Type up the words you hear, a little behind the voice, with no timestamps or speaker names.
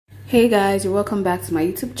Hey guys, you're welcome back to my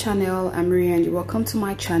YouTube channel. I'm Maria and you're welcome to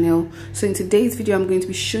my channel. So in today's video I'm going to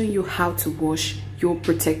be showing you how to wash your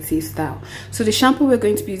protective style. So the shampoo we're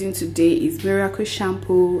going to be using today is Miracle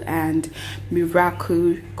shampoo and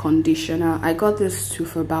Miracle conditioner. I got this two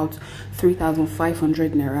for about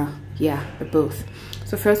 3,500 naira. Yeah, they're both.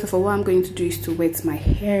 So first of all, what I'm going to do is to wet my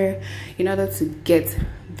hair in order to get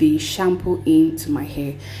the shampoo into my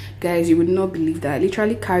hair. Guys, you would not believe that I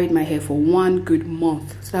literally carried my hair for 1 good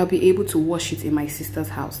month so I'll be able to wash it in my sister's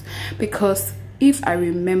house, because if I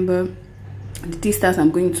remember the distance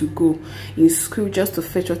I'm going to go in school just to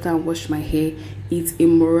fetch water and wash my hair, it's a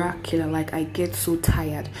miracle. Like, I get so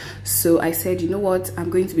tired. So I said, you know what, I'm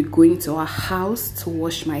going to be going to our house to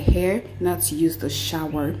wash my hair, not to use the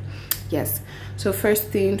shower. Yes, so first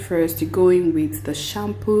thing first, you go in with the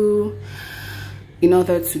shampoo in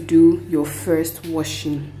order to do your first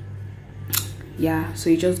washing. Yeah, so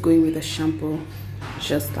you just go in with the shampoo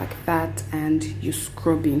just like that and you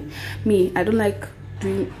scrubbing. Me, I don't like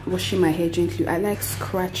washing my hair gently. I like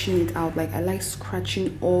scratching it out. Like, I like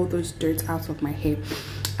scratching all those dirt out of my hair.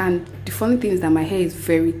 And the funny thing is that my hair is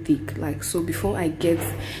very thick. Like, so before I get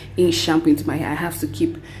in shampoo into my hair, I have to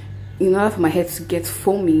keep, in order for my hair to get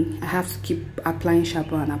foamy, I have to keep applying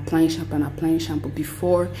shampoo and applying shampoo and applying shampoo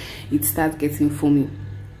before it starts getting foamy.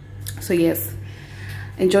 So yes,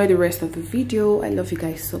 enjoy the rest of the video. I love you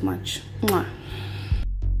guys so much. Mwah.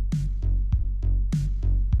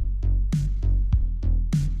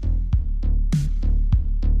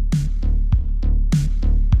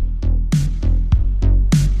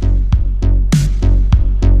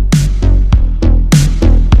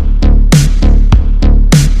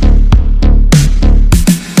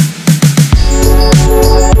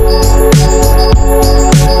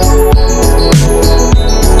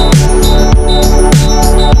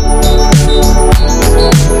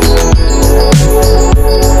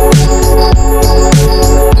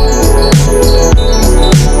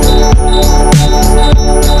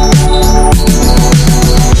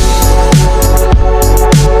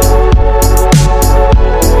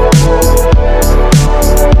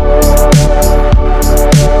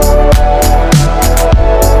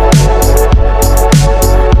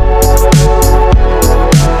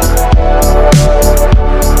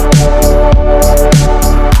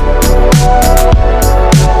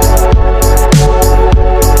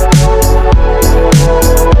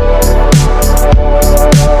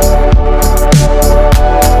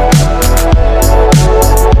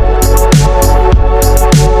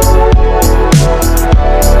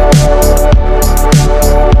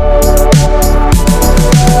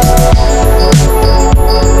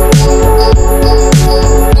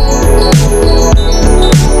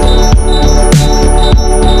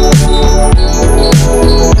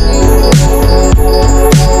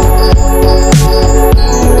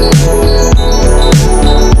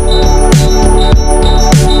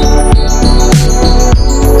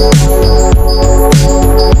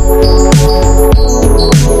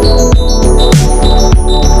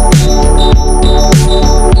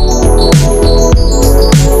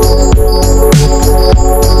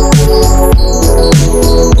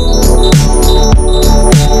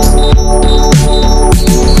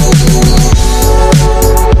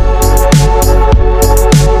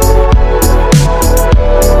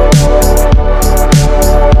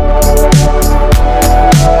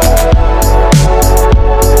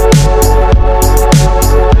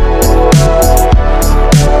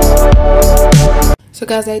 So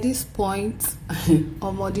guys, at this point,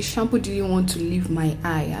 the shampoo didn't want to leave my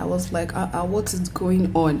eye. I was like, what is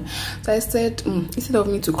going on? So I said, instead of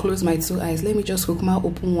me to close my two eyes, let me just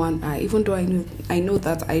open one eye, even though I know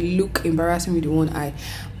that I look embarrassing with the one eye.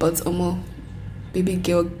 But baby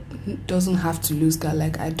girl doesn't have to lose guard.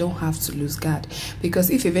 Like, I don't have to lose guard, because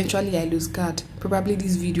if eventually I lose guard, probably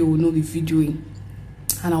this video will not be videoing,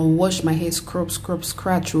 and I'll wash my hair, scratch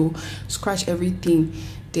everything.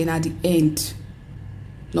 Then at the end,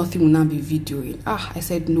 nothing will now be videoing. I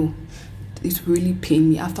said no, it really pained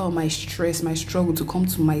me. After all my stress, my struggle to come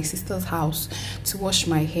to my sister's house to wash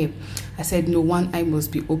my hair, I said no, one eye must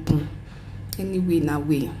be open anyway, in a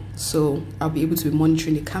way. So I'll be able to be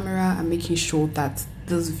monitoring the camera and making sure that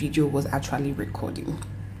this video was actually recording.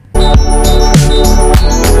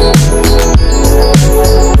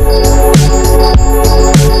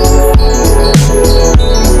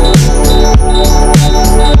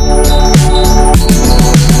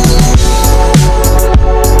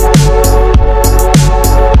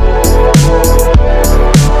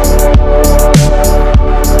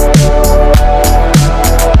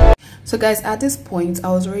 So guys, at this point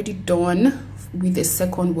I was already done with the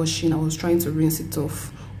second washing. I was trying to rinse it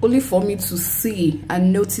off only for me to see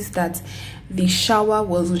and notice that the shower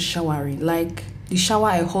wasn't showering. Like, the shower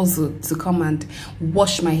I hustled to come and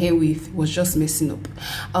wash my hair with was just messing up.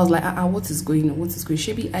 I was like, what is going on? What is going on?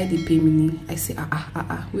 Maybe I did pay me. I say,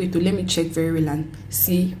 wait, let me check very well and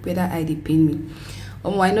see whether I did pay me.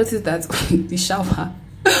 I noticed that the shower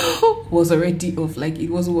was already off, like it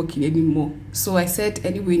wasn't working anymore. So I said,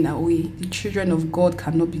 anyway, now the children of God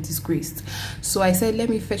cannot be disgraced. So I said, let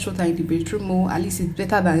me fetch water in the bedroom. More, at least it's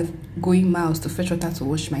better than going miles to fetch water to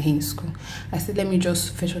wash my hair in school. I said, let me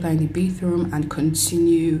just fetch water in the bathroom and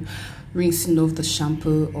continue rinsing off the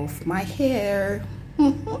shampoo of my hair.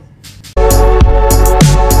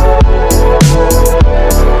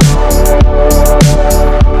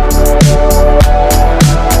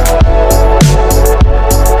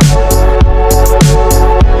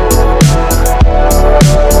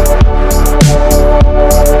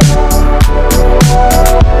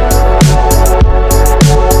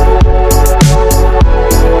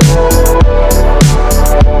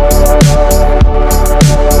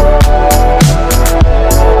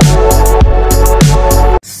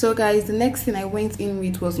 So guys, the next thing I went in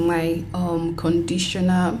with was my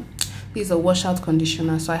conditioner. This is a washout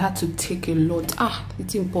conditioner, so I had to take a lot.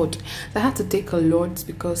 It's important. I had to take a lot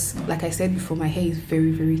because, like I said before, my hair is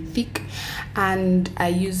very thick, and I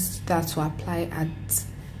used that to apply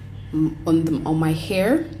on my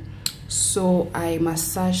hair. So I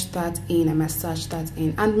massaged that in.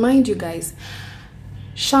 And mind you guys,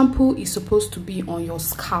 shampoo is supposed to be on your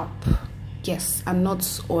scalp, yes, and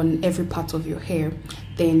not on every part of your hair.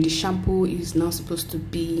 Then the shampoo is now supposed to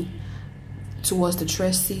be towards the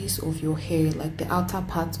tresses of your hair, like the outer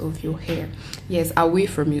part of your hair, yes, away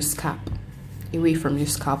from your scalp,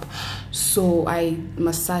 So I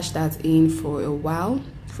massaged that in for a while,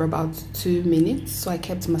 for about 2 minutes. So I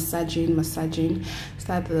kept massaging so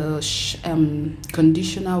that the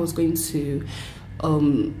conditioner was going to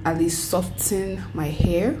at least soften my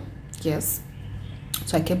hair, yes.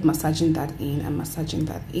 So I kept massaging that in and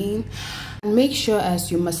make sure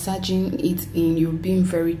as you're massaging it in, you're being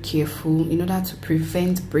very careful in order to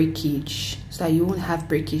prevent breakage, so that you won't have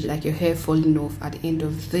breakage, like your hair falling off. At the end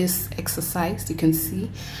of this exercise, you can see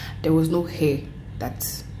there was no hair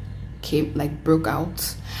that came, like, broke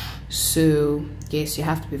out. So yes, you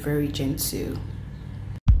have to be very gentle.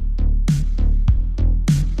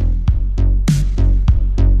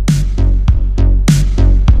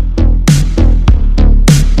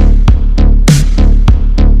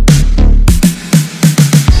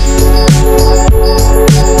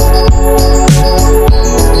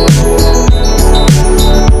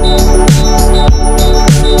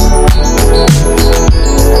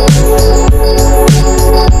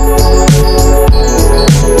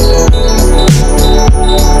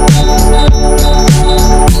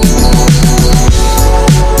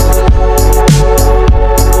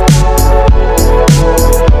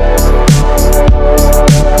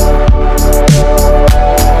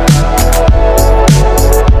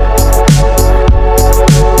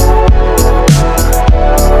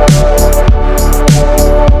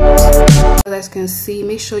 Can see,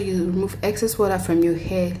 make sure you remove excess water from your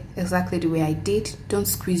hair exactly the way I did. Don't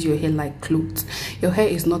squeeze your hair like clothes. Your hair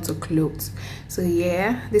is not a clothes. So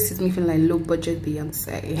yeah, this is me feeling like low budget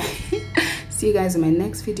Beyonce. See you guys in my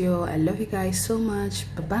next video. I love you guys so much.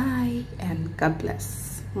 Bye bye and God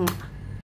bless.